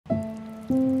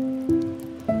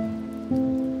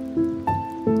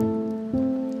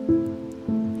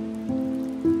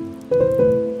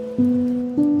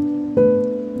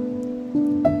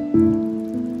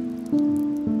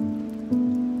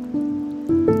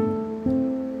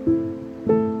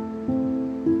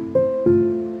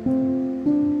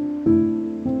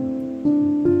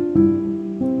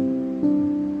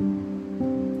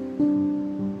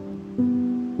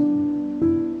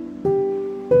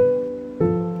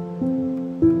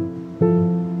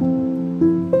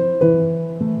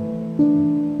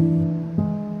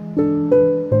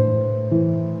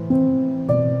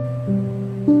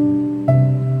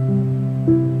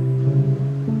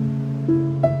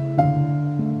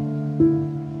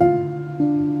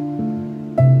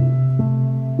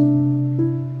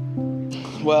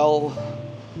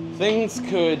Things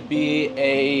could be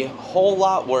a whole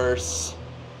lot worse,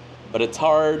 but it's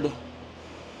hard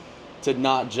to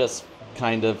not just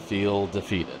kind of feel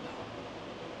defeated.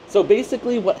 So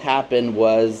basically what happened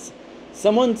was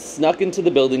someone snuck into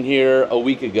the building here a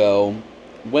week ago,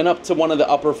 went up to one of the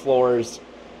upper floors,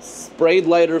 sprayed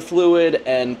lighter fluid,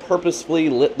 and purposefully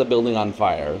lit the building on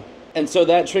fire. And so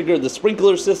that triggered the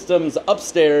sprinkler systems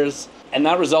upstairs, and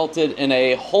that resulted in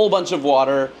a whole bunch of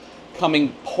water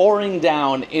pouring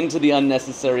down into the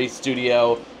unnecessary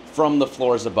studio from the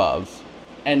floors above.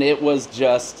 And it was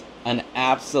just an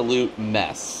absolute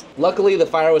mess. Luckily, the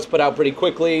fire was put out pretty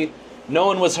quickly. No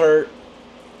one was hurt.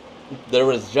 There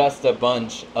was just a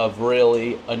bunch of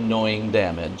really annoying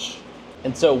damage.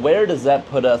 And so where does that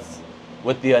put us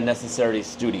with the unnecessary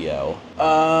studio?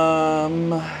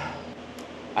 I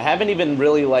haven't even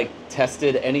really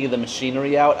tested any of the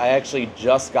machinery out. I actually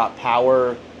just got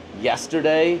power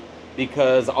yesterday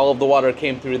because all of the water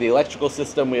came through the electrical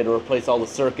system. We had to replace all the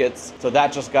circuits. So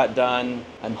that just got done.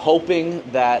 I'm hoping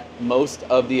that most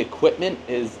of the equipment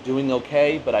is doing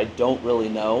okay, but I don't really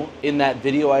know. In that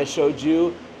video I showed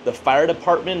you, the fire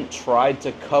department tried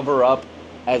to cover up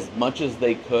as much as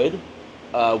they could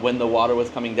when the water was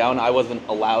coming down. I wasn't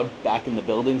allowed back in the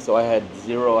building, so I had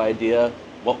zero idea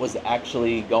what was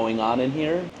actually going on in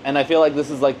here. And I feel like this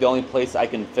is the only place I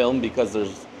can film because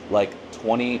there's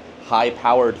 20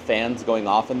 high-powered fans going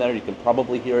off in there. You can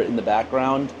probably hear it in the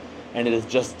background, and it is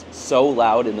just so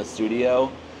loud in the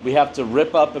studio. We have to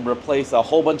rip up and replace a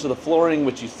whole bunch of the flooring,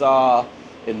 which you saw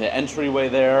in the entryway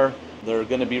there. They're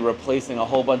going to be replacing a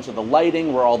whole bunch of the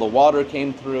lighting where all the water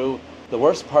came through. The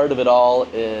worst part of it all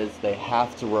is they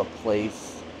have to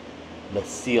replace the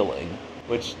ceiling,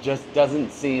 which just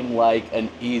doesn't seem like an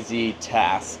easy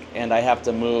task. And I have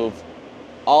to move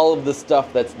all of the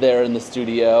stuff that's there in the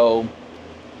studio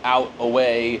out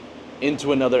away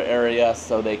into another area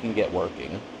so they can get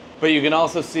working. But you can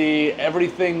also see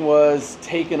everything was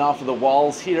taken off of the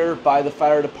walls here by the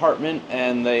fire department,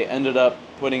 and they ended up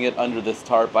putting it under this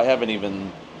tarp. I haven't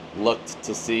even looked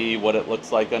to see what it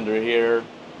looks like under here,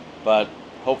 but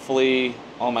hopefully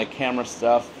all my camera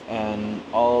stuff and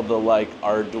all the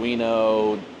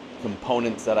Arduino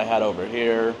components that I had over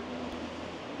here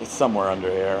is somewhere under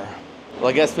here. Well,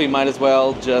 I guess we might as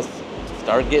well just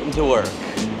start getting to work.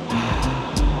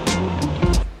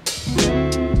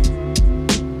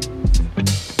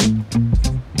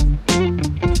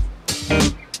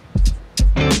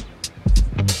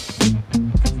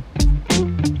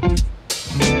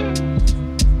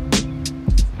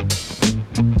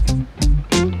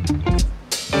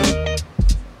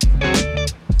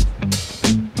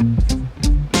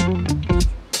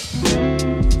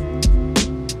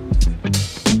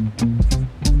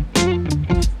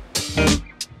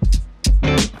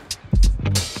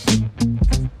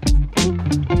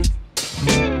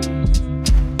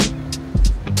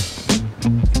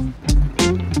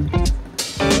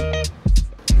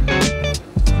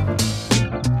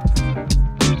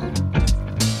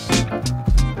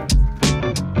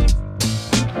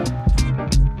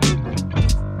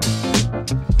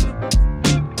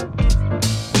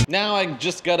 Now I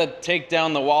just gotta take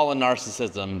down the wall of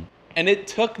narcissism. And it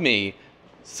took me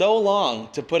so long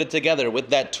to put it together with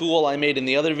that tool I made in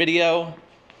the other video.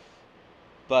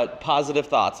 But positive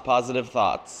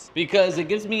thoughts. Because it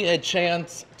gives me a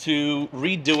chance to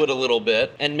redo it a little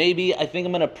bit. And maybe I think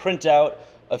I'm gonna print out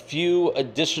a few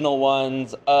additional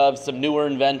ones of some newer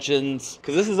inventions.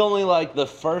 Because this is only the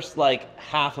first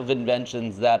half of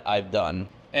inventions that I've done.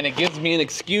 And it gives me an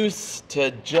excuse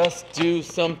to just do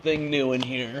something new in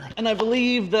here. And I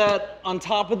believe that on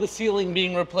top of the ceiling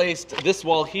being replaced, this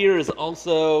wall here is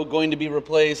also going to be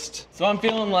replaced. So I'm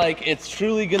feeling like it's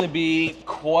truly gonna be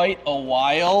quite a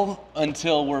while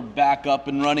until we're back up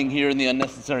and running here in the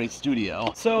unnecessary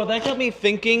studio. So that got me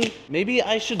thinking, maybe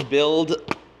I should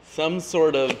build some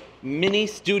sort of mini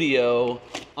studio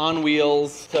on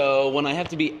wheels, so when I have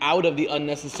to be out of the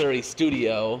unnecessary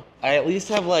studio, I at least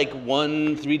have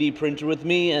one 3D printer with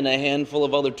me and a handful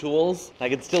of other tools. I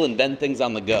can still invent things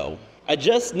on the go. I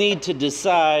just need to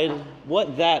decide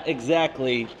what that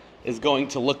exactly is going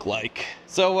to look like.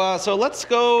 So let's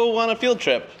go on a field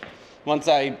trip once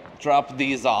I drop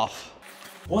these off.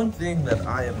 One thing that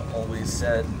I have always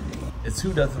said is,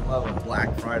 who doesn't love a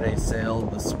Black Friday sale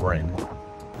in the spring?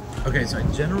 Okay, so I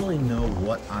generally know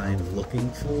what I'm looking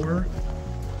for.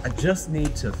 I just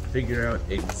need to figure out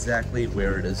exactly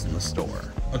where it is in the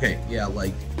store. Okay, yeah,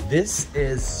 this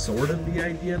is sort of the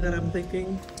idea that I'm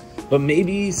thinking, but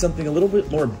maybe something a little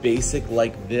bit more basic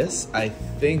like this, I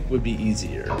think would be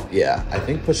easier. Yeah, I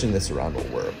think pushing this around will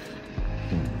work.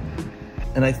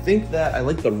 And I think that I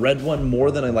like the red one more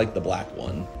than I like the black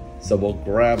one. So we'll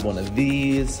grab one of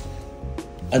these.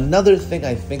 Another thing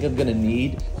I think I'm gonna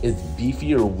need is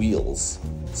beefier wheels.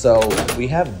 So we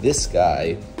have this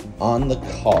guy on the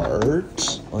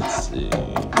cart. Let's see.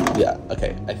 Yeah,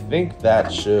 okay. I think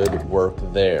that should work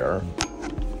there.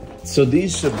 So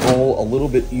these should roll a little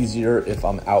bit easier if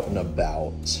I'm out and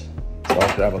about. So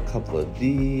I'll grab a couple of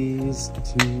these,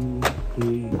 2,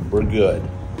 3, we're good.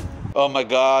 Oh my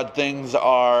God, things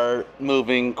are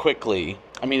moving quickly.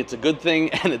 I mean, it's a good thing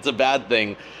and it's a bad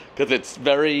thing because it's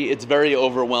very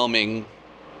overwhelming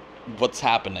what's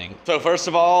happening. So first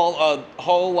of all, a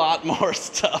whole lot more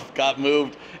stuff got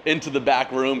moved into the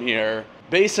back room here.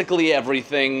 Basically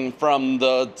everything from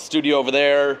the studio over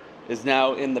there is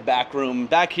now in the back room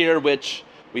back here, which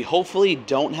we hopefully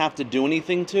don't have to do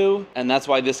anything to, and that's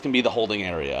why this can be the holding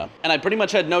area. And I pretty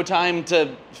much had no time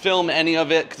to film any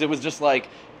of it because it was just like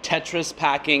Tetris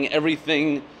packing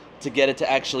everything to get it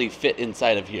to actually fit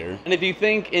inside of here. And if you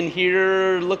think in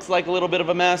here looks like a little bit of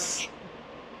a mess,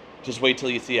 just wait till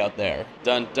you see out there.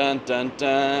 Dun, dun, dun,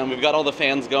 dun. We've got all the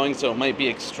fans going, so it might be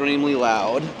extremely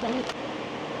loud,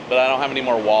 but I don't have any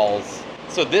more walls.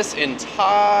 So this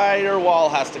entire wall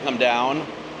has to come down.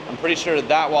 I'm pretty sure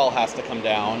that wall has to come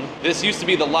down. This used to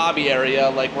be the lobby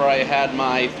area, like where I had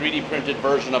my 3D printed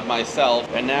version of myself,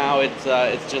 and now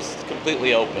it's just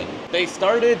completely open. They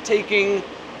started taking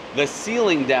the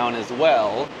ceiling down as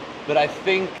well, but I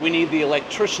think we need the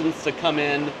electricians to come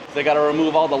in. They got to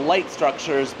remove all the light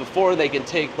structures before they can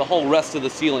take the whole rest of the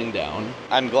ceiling down.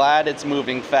 I'm glad it's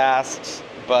moving fast,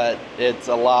 but it's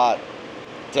a lot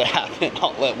to happen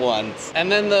all at once.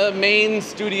 And then the main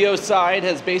studio side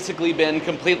has basically been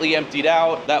completely emptied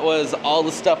out. That was all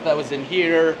the stuff that was in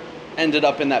here ended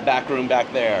up in that back room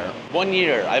back there. 1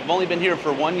 year. I've only been here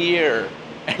for 1 year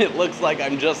and it looks like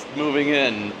I'm just moving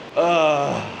in.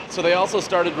 So they also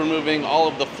started removing all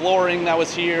of the flooring that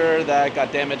was here that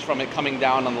got damaged from it coming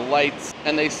down on the lights.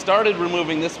 And they started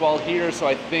removing this wall here, so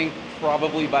I think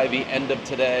probably by the end of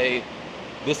today,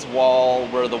 this wall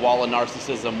where the wall of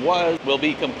narcissism was will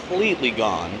be completely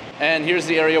gone. And here's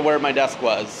the area where my desk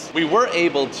was. We were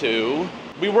able to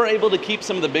keep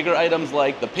some of the bigger items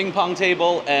like the ping pong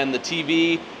table and the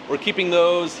TV. We're keeping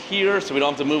those here so we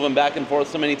don't have to move them back and forth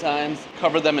so many times.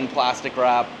 Cover them in plastic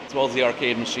wrap, as well as the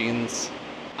arcade machines.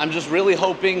 I'm just really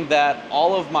hoping that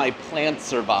all of my plants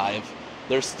survive.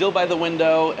 They're still by the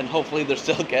window and hopefully they're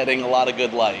still getting a lot of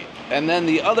good light. And then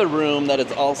the other room that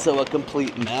is also a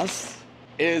complete mess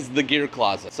is the gear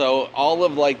closet. So all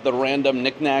of like the random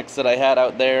knickknacks that I had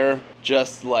out there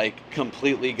just like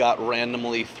completely got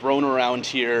randomly thrown around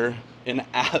here in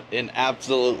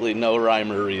absolutely no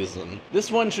rhyme or reason.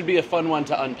 This one should be a fun one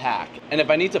to unpack. And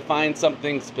if I need to find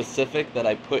something specific that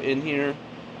I put in here,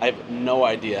 I have no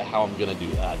idea how I'm gonna do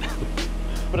that.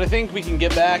 But I think we can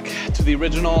get back to the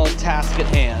original task at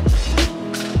hand.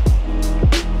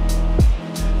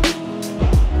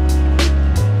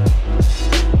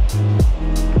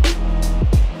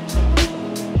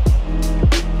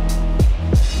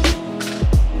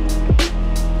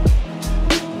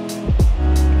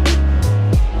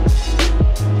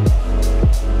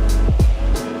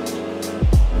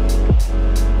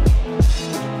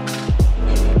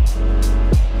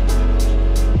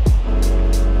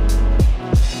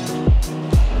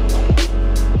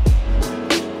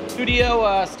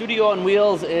 Studio on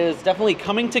Wheels is definitely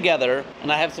coming together,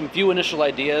 and I have some few initial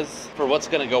ideas for what's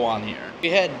gonna go on here. We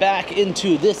head back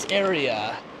into this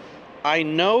area. I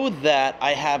know that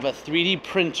I have a 3D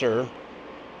printer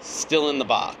still in the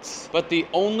box, but the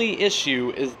only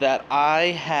issue is that I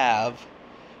have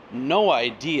no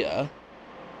idea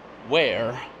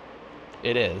where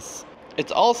it is.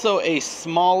 It's also a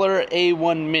smaller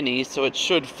A1 Mini, so it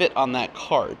should fit on that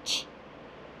cart.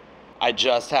 I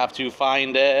just have to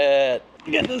find it.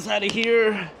 Get this out of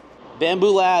here. Bamboo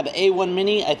Lab A1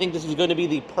 Mini. I think this is going to be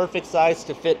the perfect size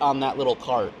to fit on that little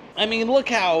cart. I mean, look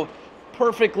how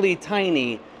perfectly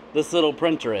tiny this little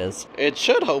printer is. It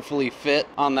should hopefully fit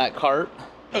on that cart.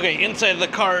 Okay, inside the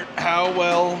cart, how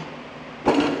well?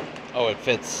 Oh, it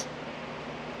fits.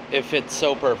 It fits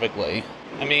so perfectly.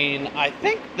 I mean, I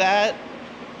think that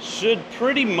should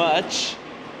pretty much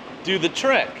do the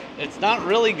trick. It's not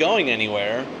really going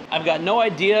anywhere. I've got no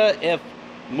idea if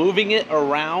moving it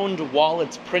around while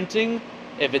it's printing,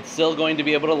 if it's still going to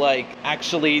be able to like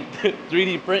actually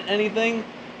 3D print anything.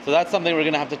 So that's something we're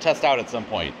gonna have to test out at some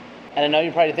point. And I know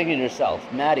you're probably thinking to yourself,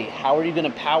 Matty, how are you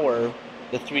gonna power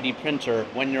the 3D printer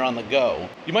when you're on the go?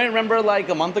 You might remember like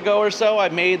a month ago or so, I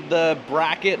made the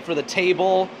bracket for the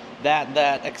table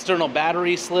that external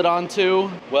battery slid onto.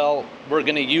 Well, we're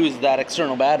gonna use that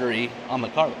external battery on the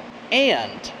cart.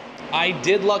 And I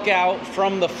did luck out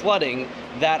from the flooding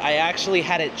that I actually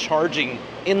had it charging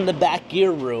in the back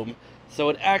gear room. So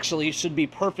it actually should be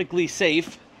perfectly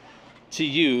safe to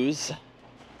use.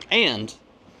 And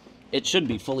it should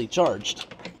be fully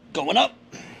charged. Going up,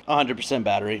 100%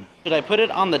 battery. Should I put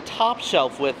it on the top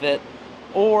shelf with it,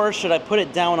 or should I put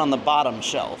it down on the bottom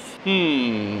shelf?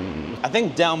 I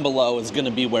think down below is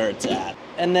gonna be where it's at.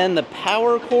 And then the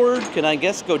power cord can, I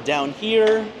guess, go down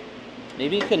here.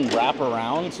 Maybe it can wrap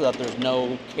around so that there's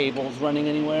no cables running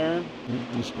anywhere.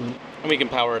 And we can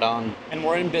power it on. And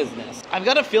we're in business. I've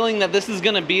got a feeling that this is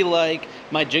gonna be like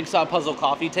my jigsaw puzzle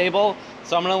coffee table.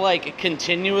 So I'm gonna like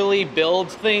continually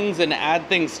build things and add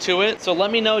things to it. So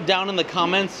let me know down in the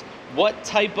comments what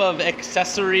type of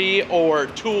accessory or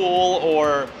tool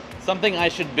or something I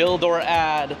should build or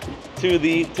add to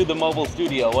the mobile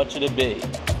studio. What should it be?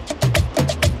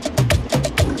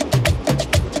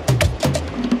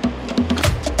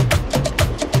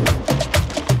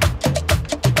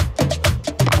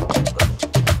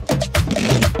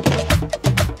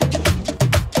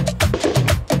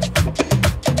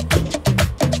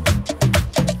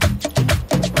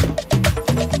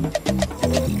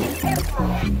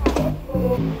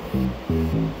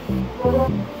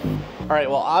 All right,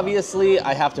 well, obviously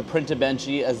I have to print a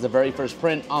benchy as the very first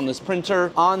print on this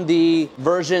printer on the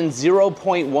version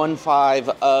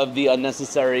 0.15 of the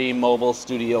Unnecessary Mobile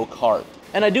Studio cart.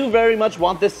 And I do very much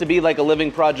want this to be like a living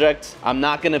project. I'm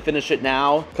not gonna finish it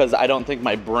now because I don't think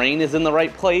my brain is in the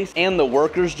right place, and the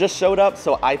workers just showed up,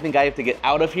 so I think I have to get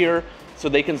out of here so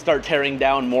they can start tearing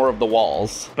down more of the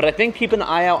walls. But I think keep an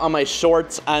eye out on my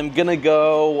shorts. I'm gonna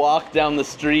go walk down the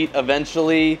street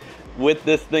eventually with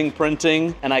this thing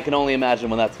printing, and I can only imagine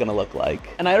what that's gonna look like.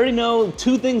 And I already know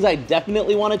two things I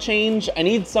definitely wanna change. I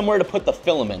need somewhere to put the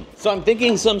filament. So I'm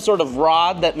thinking some sort of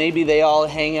rod that maybe they all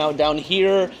hang out down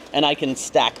here and I can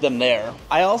stack them there.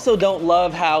 I also don't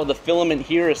love how the filament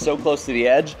here is so close to the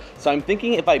edge. So I'm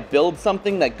thinking if I build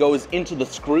something that goes into the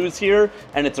screws here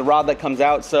and it's a rod that comes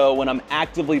out, so when I'm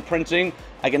actively printing,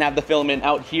 I can have the filament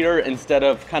out here instead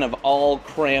of kind of all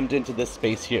crammed into this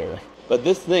space here. But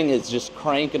this thing is just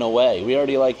cranking away. We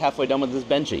already like halfway done with this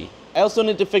benchy. I also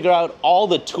need to figure out all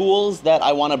the tools that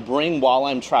I want to bring while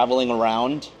I'm traveling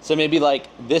around. So maybe like,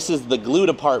 this is the glue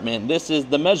department, this is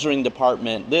the measuring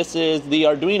department, this is the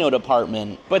Arduino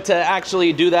department. But to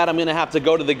actually do that, I'm gonna have to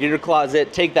go to the gear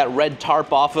closet, take that red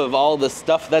tarp off of all the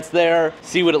stuff that's there,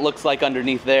 see what it looks like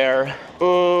underneath there.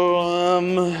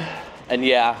 And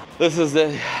yeah, this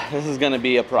is gonna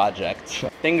be a project.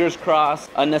 Fingers crossed,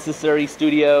 Unnecessary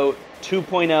Studio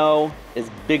 2.0 is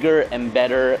bigger and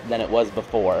better than it was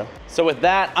before. So with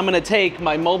that, I'm gonna take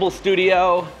my mobile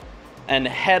studio and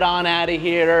head on out of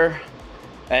here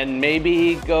and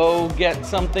maybe go get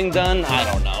something done. I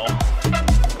don't know.